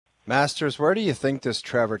Masters, where do you think this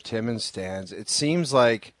Trevor Timmins stands? It seems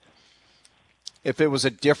like if it was a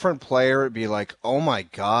different player, it'd be like, oh my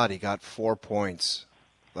God, he got 4 points.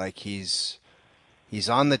 Like he's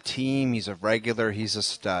on the team, he's a regular, he's a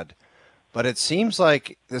stud. But it seems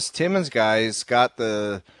like this Timmins guy's got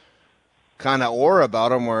the kind of aura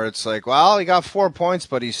about him where it's like, well, he got 4 points,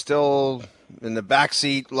 but he's still in the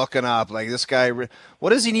backseat looking up. Like this guy, what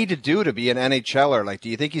does he need to do to be an NHLer? Like, do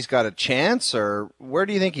you think he's got a chance, or where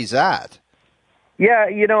do you think he's at? Yeah,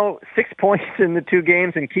 6 points in the 2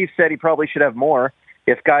 games, and Keefe said he probably should have more.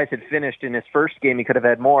 If guys had finished in his first game, he could have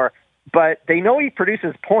had more. But they know he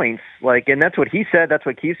produces points, and that's what he said. That's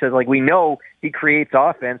what Keefe says. We know he creates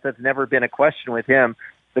offense. That's never been a question with him.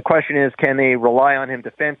 The question is, can they rely on him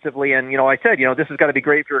defensively? And, I said, this has got to be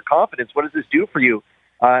great for your confidence. What does this do for you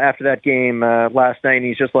after that game last night? And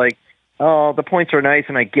he's just like, oh, the points are nice,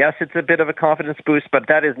 and I guess it's a bit of a confidence boost, but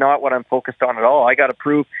that is not what I'm focused on at all. I got to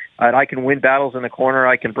prove that I can win battles in the corner.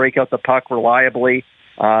 I can break out the puck reliably.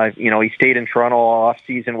 He stayed in Toronto all off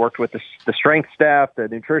season, worked with the strength staff, the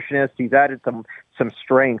nutritionist. He's added some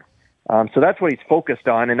strength. So that's what he's focused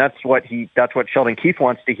on, and that's what Sheldon Keefe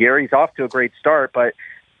wants to hear. He's off to a great start, but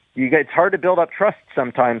it's hard to build up trust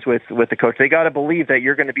sometimes with the coach. They got to believe that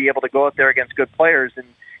you're going to be able to go out there against good players and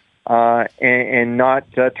not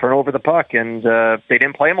turn over the puck. And they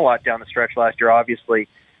didn't play him a lot down the stretch last year, obviously.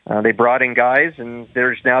 They brought in guys, and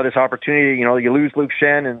there's now this opportunity. You lose Luke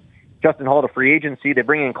Shen and Justin Hall to free agency. They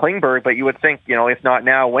bring in Klingberg, but you would think, if not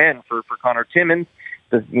now, when for Conor Timmins?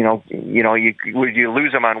 Would you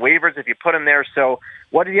lose him on waivers if you put him there? So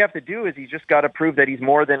what did he have to do? Is he just got to prove that he's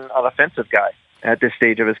more than an offensive guy at this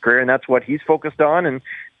stage of his career, and that's what he's focused on. And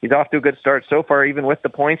he's off to a good start so far. Even with the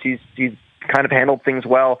points, he's kind of handled things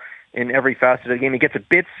well in every facet of the game. He gets a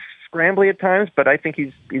bit scrambly at times, but I think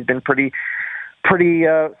he's been pretty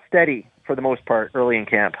steady for the most part early in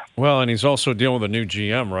camp. Well, and he's also dealing with a new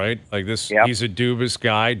GM, right? Like this, yep. He's a Dubas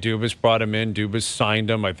guy. Dubas brought him in. Dubas signed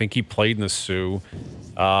him. I think he played in the Sioux.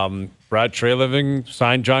 Brad Treliving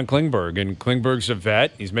signed John Klingberg, and Klingberg's a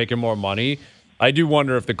vet. He's making more money. I do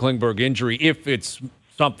wonder if the Klingberg injury, if it's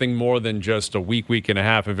something more than just a week and a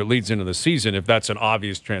half, if it leads into the season, if that's an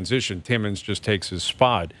obvious transition, Timmins just takes his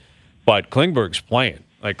spot. But Klingberg's playing.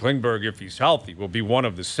 Like Klingberg, if he's healthy, will be one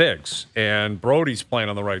of the 6. And Brody's playing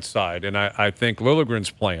on the right side. And I think Liljegren's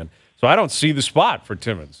playing. So I don't see the spot for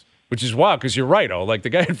Timmins, which is wild because you're right, the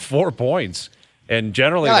guy had 4 points. And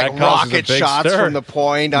generally that causes rocket a big shots stir. From the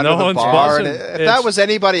point under the bar. And if that was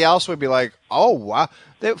anybody else, we'd be like, oh, wow.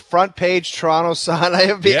 The front page Toronto Sun,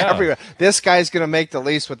 I would be everywhere. This guy's going to make the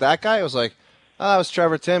Leafs with that guy. I was like, oh, it's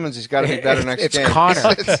Trevor Timmins. He's got to be better next game. It's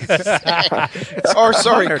Connor.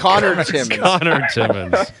 Connor Timmins. Connor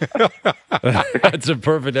Timmins. That's a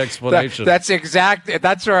perfect explanation. That's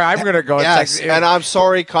where I'm going to go. Yes, and I'm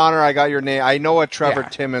sorry, Connor, I got your name. I know a Trevor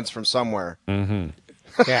Timmins from somewhere. Mm-hmm.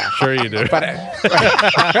 Yeah, sure you do. But,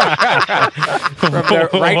 from the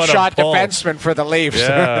right shot defenseman for the Leafs.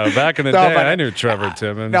 Yeah, back in the day, I knew Trevor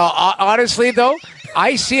Timmins. No, honestly, though,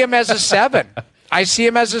 I see him as a 7.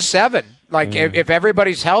 Like, if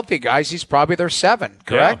everybody's healthy, guys, he's probably their 7,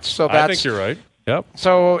 correct? Yeah, so I think you're right. Yep.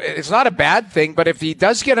 So it's not a bad thing, but if he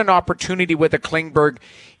does get an opportunity with a Klingberg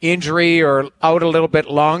injury or out a little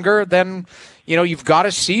bit longer, then you've got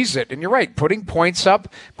to seize it. And you're right, putting points up,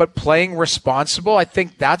 but playing responsible, I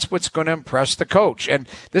think that's what's going to impress the coach. And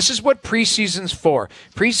this is what preseason's for.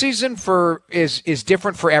 Preseason is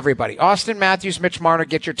different for everybody. Austin Matthews, Mitch Marner,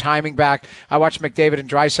 get your timing back. I watched McDavid and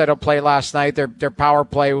Draisaitl play last night. Their power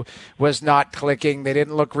play was not clicking. They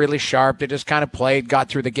didn't look really sharp. They just kind of played, got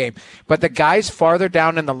through the game. But the guys farther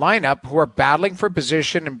down in the lineup who are battling for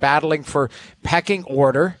position and battling for pecking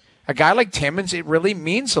order, a guy like Timmins, it really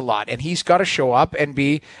means a lot, and he's got to show up and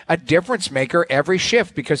be a difference maker every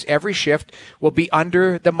shift, because every shift will be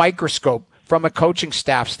under the microscope from a coaching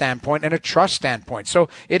staff standpoint and a trust standpoint. So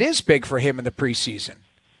it is big for him in the preseason.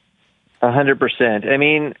 100%. I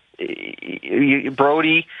mean,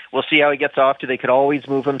 Brody, we'll see how he gets off to. They could always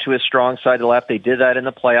move him to his strong side to left. They did that in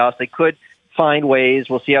the playoffs. They could find ways.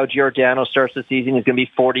 We'll see how Giordano starts the season. He's going to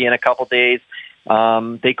be 40 in a couple days.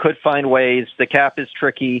 They could find ways. The cap is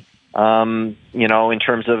tricky, in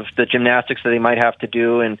terms of the gymnastics that they might have to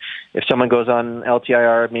do. And if someone goes on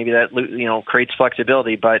LTIR, maybe that, creates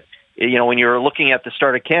flexibility. But, when you're looking at the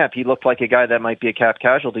start of camp, he looked like a guy that might be a cap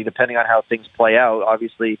casualty, depending on how things play out.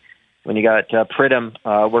 Obviously, when you got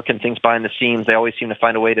Pridham working things behind the scenes, they always seem to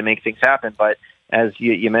find a way to make things happen. But as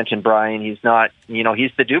you mentioned, Brian, he's not,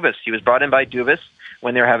 he's the Dubas. He was brought in by Dubas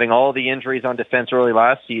when they're having all the injuries on defense early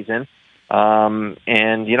last season. And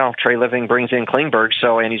Treliving brings in Klingberg,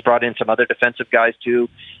 and he's brought in some other defensive guys too.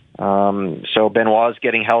 So Benoit's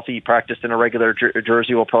getting healthy. He practiced in a regular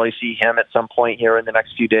jersey. We'll probably see him at some point here in the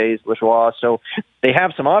next few days, Lajoie. So they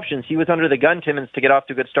have some options. He was under the gun, Timmins, to get off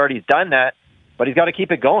to a good start. He's done that, but he's got to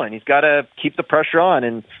keep it going. He's got to keep the pressure on.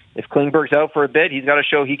 And if Klingberg's out for a bit, he's got to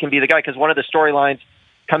show he can be the guy, because one of the storylines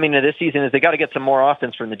coming into this season is they got to get some more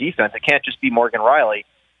offense from the defense. It can't just be Morgan Rielly.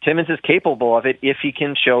 Timmins is capable of it if he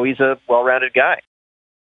can show he's a well-rounded guy.